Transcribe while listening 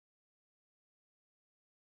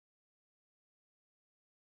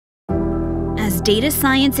as data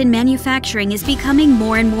science in manufacturing is becoming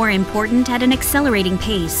more and more important at an accelerating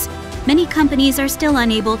pace, many companies are still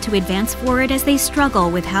unable to advance forward as they struggle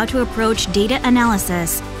with how to approach data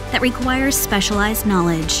analysis that requires specialized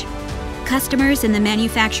knowledge. Customers in the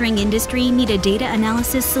manufacturing industry need a data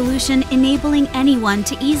analysis solution enabling anyone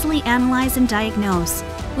to easily analyze and diagnose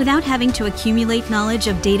without having to accumulate knowledge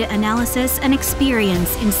of data analysis and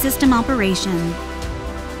experience in system operation.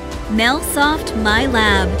 MELSOFT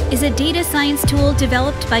MaiLab is a data science tool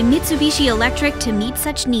developed by Mitsubishi Electric to meet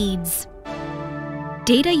such needs.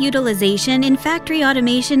 Data utilization in factory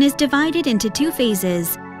automation is divided into two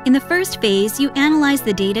phases. In the first phase, you analyze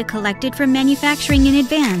the data collected from manufacturing in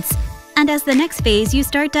advance, and as the next phase, you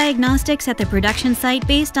start diagnostics at the production site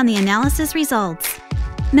based on the analysis results.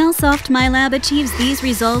 MELSOFT MaiLab achieves these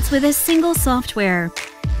results with a single software.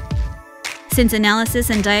 Since analysis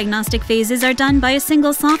and diagnostic phases are done by a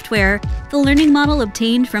single software, the learning model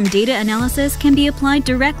obtained from data analysis can be applied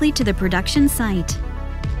directly to the production site.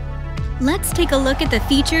 Let's take a look at the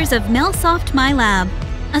features of MELSOFT MaiLab,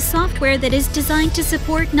 a software that is designed to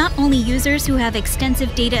support not only users who have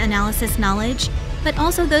extensive data analysis knowledge, but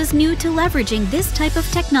also those new to leveraging this type of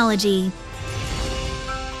technology.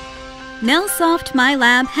 MELSOFT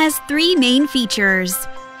MaiLab has three main features.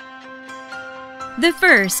 The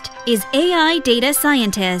first is AI Data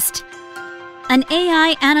Scientist, an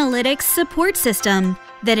AI analytics support system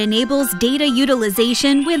that enables data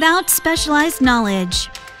utilization without specialized knowledge.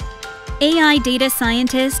 AI Data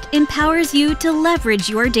Scientist empowers you to leverage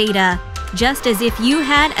your data, just as if you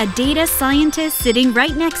had a data scientist sitting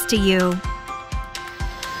right next to you.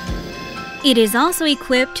 It is also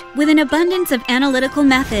equipped with an abundance of analytical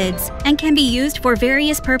methods and can be used for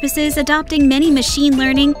various purposes, adopting many machine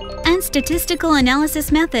learning and statistical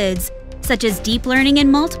analysis methods, such as deep learning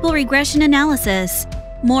and multiple regression analysis.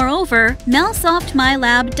 Moreover, MELSOFT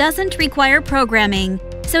MaiLab doesn't require programming,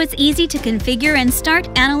 so it's easy to configure and start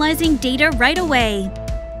analyzing data right away.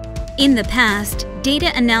 In the past,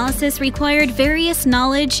 data analysis required various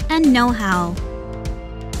knowledge and know-how.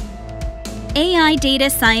 AI Data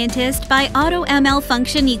Scientist by AutoML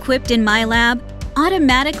function equipped in MaiLab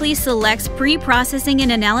automatically selects pre-processing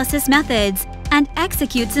and analysis methods and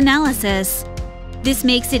executes analysis. This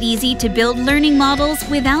makes it easy to build learning models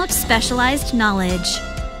without specialized knowledge.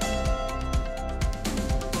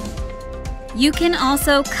 You can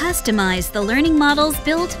also customize the learning models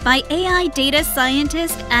built by AI Data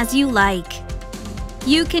Scientist as you like.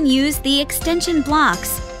 You can use the extension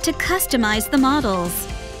blocks to customize the models.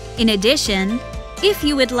 In addition, if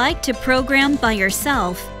you would like to program by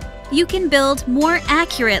yourself, you can build more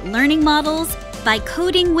accurate learning models by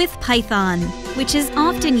coding with Python, which is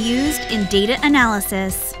often used in data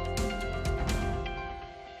analysis.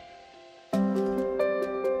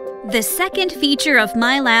 The second feature of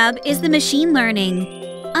MaiLab is the machine learning.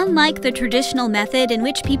 Unlike the traditional method in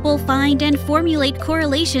which people find and formulate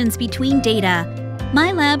correlations between data,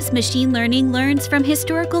 MaiLab's machine learning learns from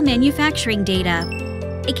historical manufacturing data.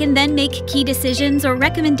 It can then make key decisions or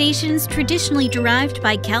recommendations traditionally derived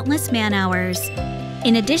by countless man-hours.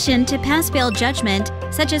 In addition to pass-fail judgment,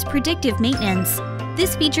 such as predictive maintenance,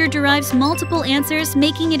 this feature derives multiple answers,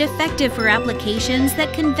 making it effective for applications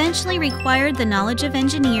that conventionally required the knowledge of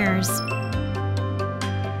engineers.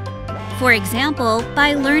 For example,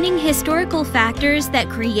 by learning historical factors that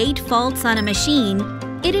create faults on a machine,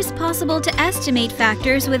 it is possible to estimate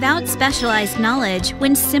factors without specialized knowledge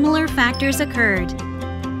when similar factors occurred.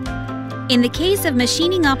 In the case of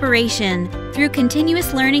machining operation, through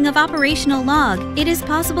continuous learning of operational log, it is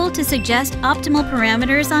possible to suggest optimal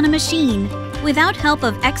parameters on a machine without help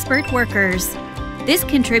of expert workers. This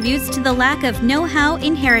contributes to the lack of know-how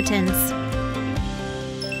inheritance.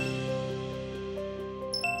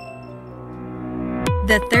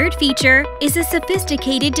 The third feature is a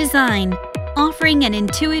sophisticated design, offering an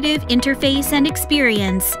intuitive interface and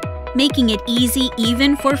experience, making it easy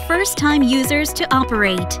even for first-time users to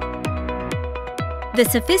operate. The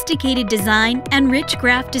sophisticated design and rich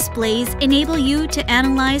graph displays enable you to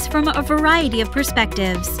analyze from a variety of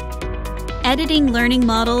perspectives. Editing learning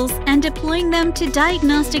models and deploying them to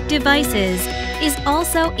diagnostic devices is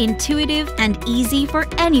also intuitive and easy for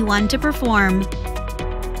anyone to perform.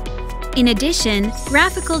 In addition,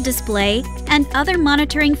 graphical display and other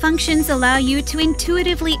monitoring functions allow you to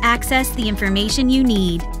intuitively access the information you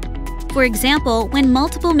need. For example, when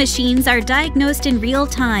multiple machines are diagnosed in real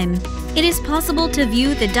time, it is possible to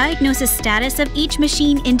view the diagnosis status of each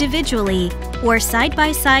machine individually or side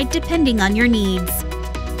by side depending on your needs.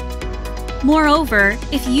 Moreover,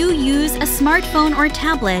 if you use a smartphone or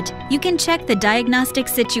tablet, you can check the diagnostic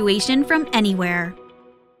situation from anywhere.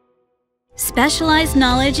 Specialized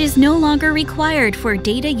knowledge is no longer required for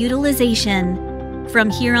data utilization. From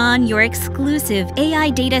here on, your exclusive AI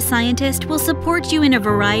data scientist will support you in a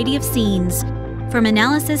variety of scenes, from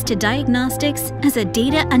analysis to diagnostics as a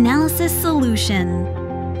data analysis solution.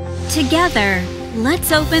 Together,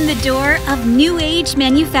 let's open the door of new age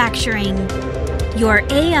manufacturing. Your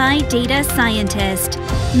AI data scientist,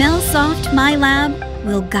 MELSOFT MaiLab,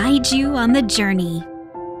 will guide you on the journey.